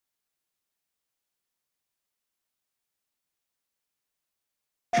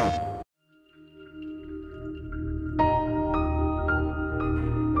I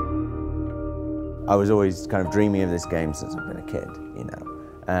was always kind of dreaming of this game since I've been a kid, you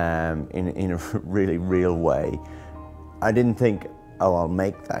know, in a really real way. I didn't think, oh, I'll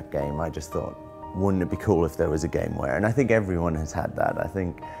make that game. I just thought, wouldn't it be cool if there was a game where, and I think everyone has had that. I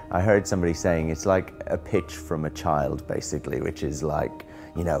think I heard somebody saying it's like a pitch from a child, basically, which is like,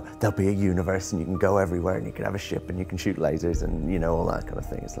 you know, there'll be a universe and you can go everywhere and you can have a ship and you can shoot lasers and, you know, all that kind of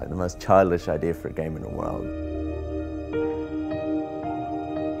thing. It's like the most childish idea for a game in the world.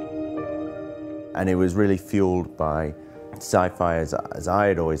 And it was really fueled by sci-fi as I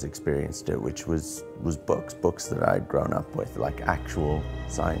had always experienced it, which was books that I'd grown up with, like actual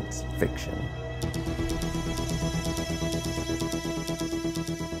science fiction.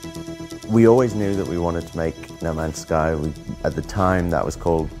 We always knew that we wanted to make No Man's Sky. At the time, that was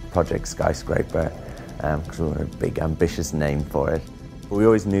called Project Skyscraper, because we wanted a big, ambitious name for it. But we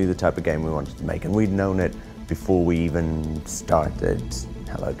always knew the type of game we wanted to make, and we'd known it before we even started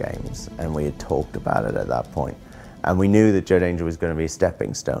Hello Games, and we had talked about it at that point. And we knew that Joe Danger was going to be a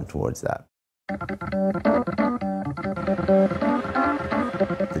stepping stone towards that.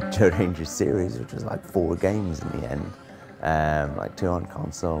 The Joe Danger series, which was like 4 games in the end, like 2 on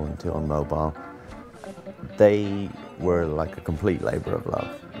console and 2 on mobile, they were like a complete labor of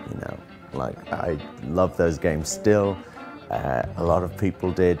love, you know. Like, I love those games still. A lot of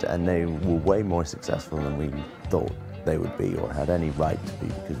people did, and they were way more successful than we thought they would be or had any right to be,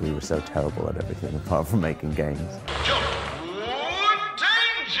 because we were so terrible at everything apart from making games.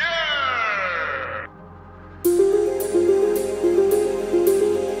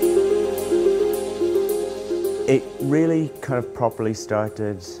 It really kind of properly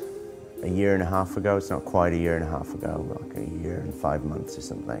started a year and a half ago. It's not quite a year and a half ago, but like a year and 5 months or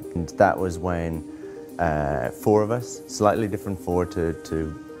something. And that was when 4 of us, slightly different 4 to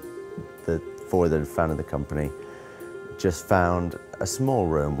the 4 that had founded the company, just found a small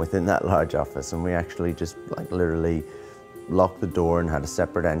room within that large office, and we actually just like literally locked the door and had a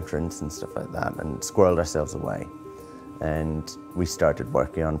separate entrance and stuff like that, and squirreled ourselves away. And we started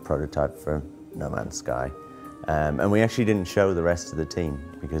working on a prototype for No Man's Sky. And we actually didn't show the rest of the team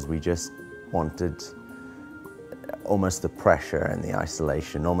because we just wanted almost the pressure and the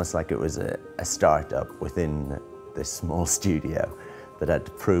isolation, almost like it was a startup within this small studio that had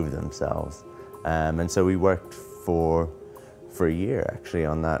to prove themselves. And so we worked for a year actually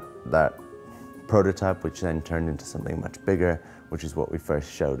on that prototype, which then turned into something much bigger, which is what we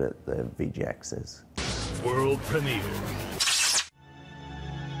first showed at the VGXs. World premiere.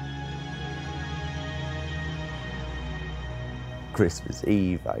 Christmas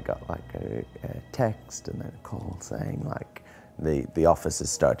Eve, I got like a text and then a call saying like the office is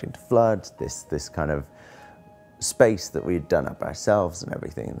starting to flood, this kind of space that we had done up ourselves and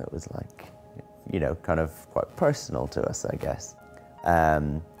everything that was like, you know, kind of quite personal to us, I guess,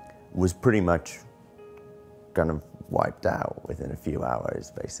 was pretty much kind of wiped out within a few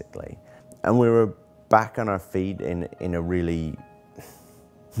hours, basically. And we were back on our feet in a really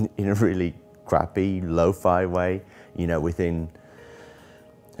crappy, lo-fi way. You know, within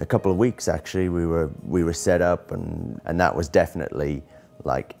a couple of weeks, actually, we were set up, and that was definitely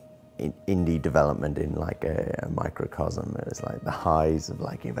like indie development in like a microcosm. It was like the highs of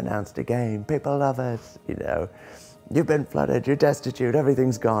like, you've announced a game, people love it, you know, you've been flooded, you're destitute,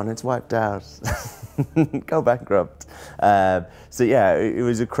 everything's gone, it's wiped out, go bankrupt. So yeah, it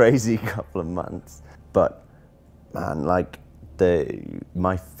was a crazy couple of months, but man, like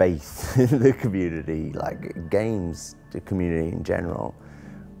my faith in the community, like games, the community in general,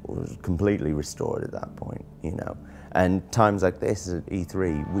 was completely restored at that point, you know. And times like this at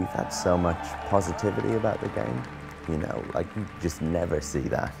E3, we've had so much positivity about the game, you know, like you just never see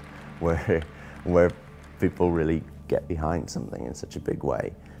that, where people really get behind something in such a big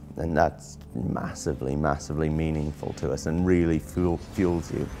way. And that's massively, massively meaningful to us and really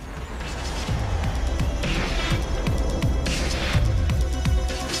fuels you.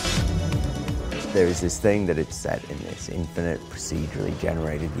 There is this thing that it's set in this infinite, procedurally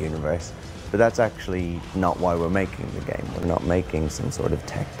generated universe, but that's actually not why we're making the game. We're not making some sort of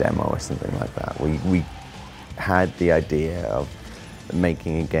tech demo or something like that. We had the idea of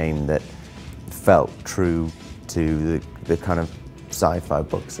making a game that felt true to the kind of sci-fi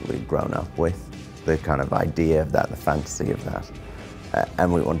books that we'd grown up with, the kind of idea of that, the fantasy of that.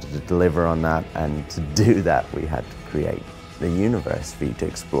 And we wanted to deliver on that, and to do that we had to create the universe for you to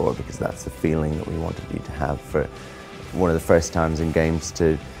explore, because that's the feeling that we wanted you to have for one of the first times in games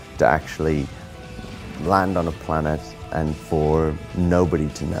to actually land on a planet and for nobody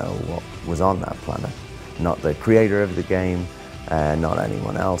to know what was on that planet. Not the creator of the game, not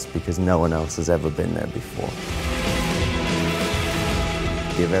anyone else, because no one else has ever been there before.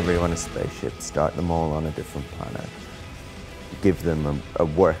 Give everyone a spaceship, start them all on a different planet. Give them a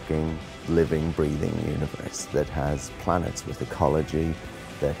working, living, breathing universe that has planets with ecology,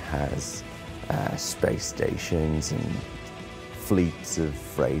 that has space stations and fleets of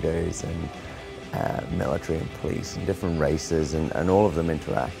freighters and military and police and different races and all of them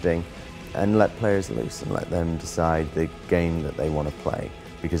interacting, and let players loose and let them decide the game that they want to play,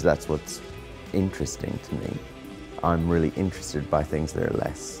 because that's what's interesting to me. I'm really interested by things that are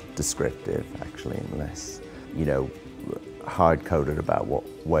less descriptive, actually, and less, you know, hard-coded about what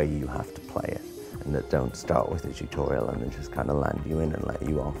way you have to play it, and that don't start with a tutorial and then just kind of land you in and let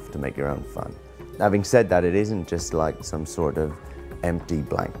you off to make your own fun. Having said that, it isn't just like some sort of empty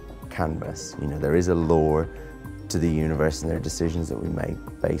blank canvas. You know, there is a lore to the universe and there are decisions that we make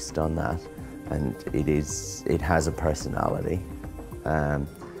based on that, and it has a personality.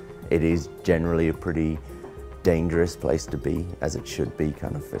 It is generally a pretty dangerous place to be, as it should be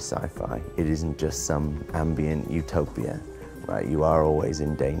kind of for sci-fi. It isn't just some ambient utopia, right? You are always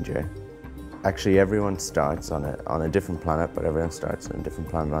in danger. Actually, everyone starts on a different planet, but everyone starts on a different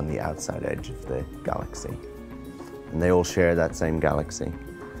planet on the outside edge of the galaxy. And they all share that same galaxy.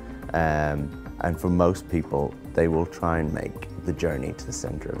 And for most people, they will try and make the journey to the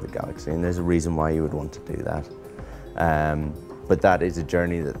center of the galaxy. And there's a reason why you would want to do that. But that is a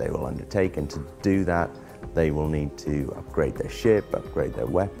journey that they will undertake, and to do that, they will need to upgrade their ship, upgrade their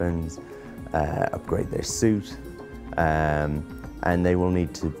weapons, upgrade their suit, and they will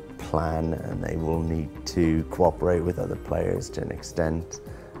need to plan, and they will need to cooperate with other players to an extent,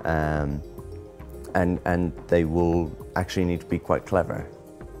 and they will actually need to be quite clever.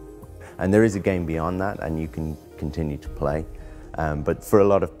 And there is a game beyond that, and you can continue to play. But for a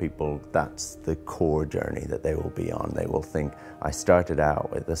lot of people, that's the core journey that they will be on. They will think, I started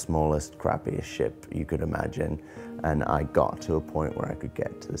out with the smallest, crappiest ship you could imagine, and I got to a point where I could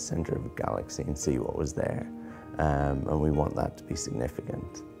get to the center of the galaxy and see what was there. And we want that to be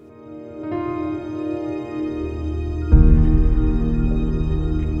significant.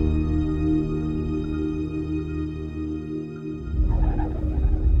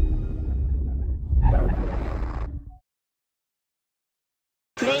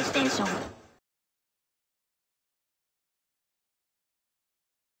 PlayStation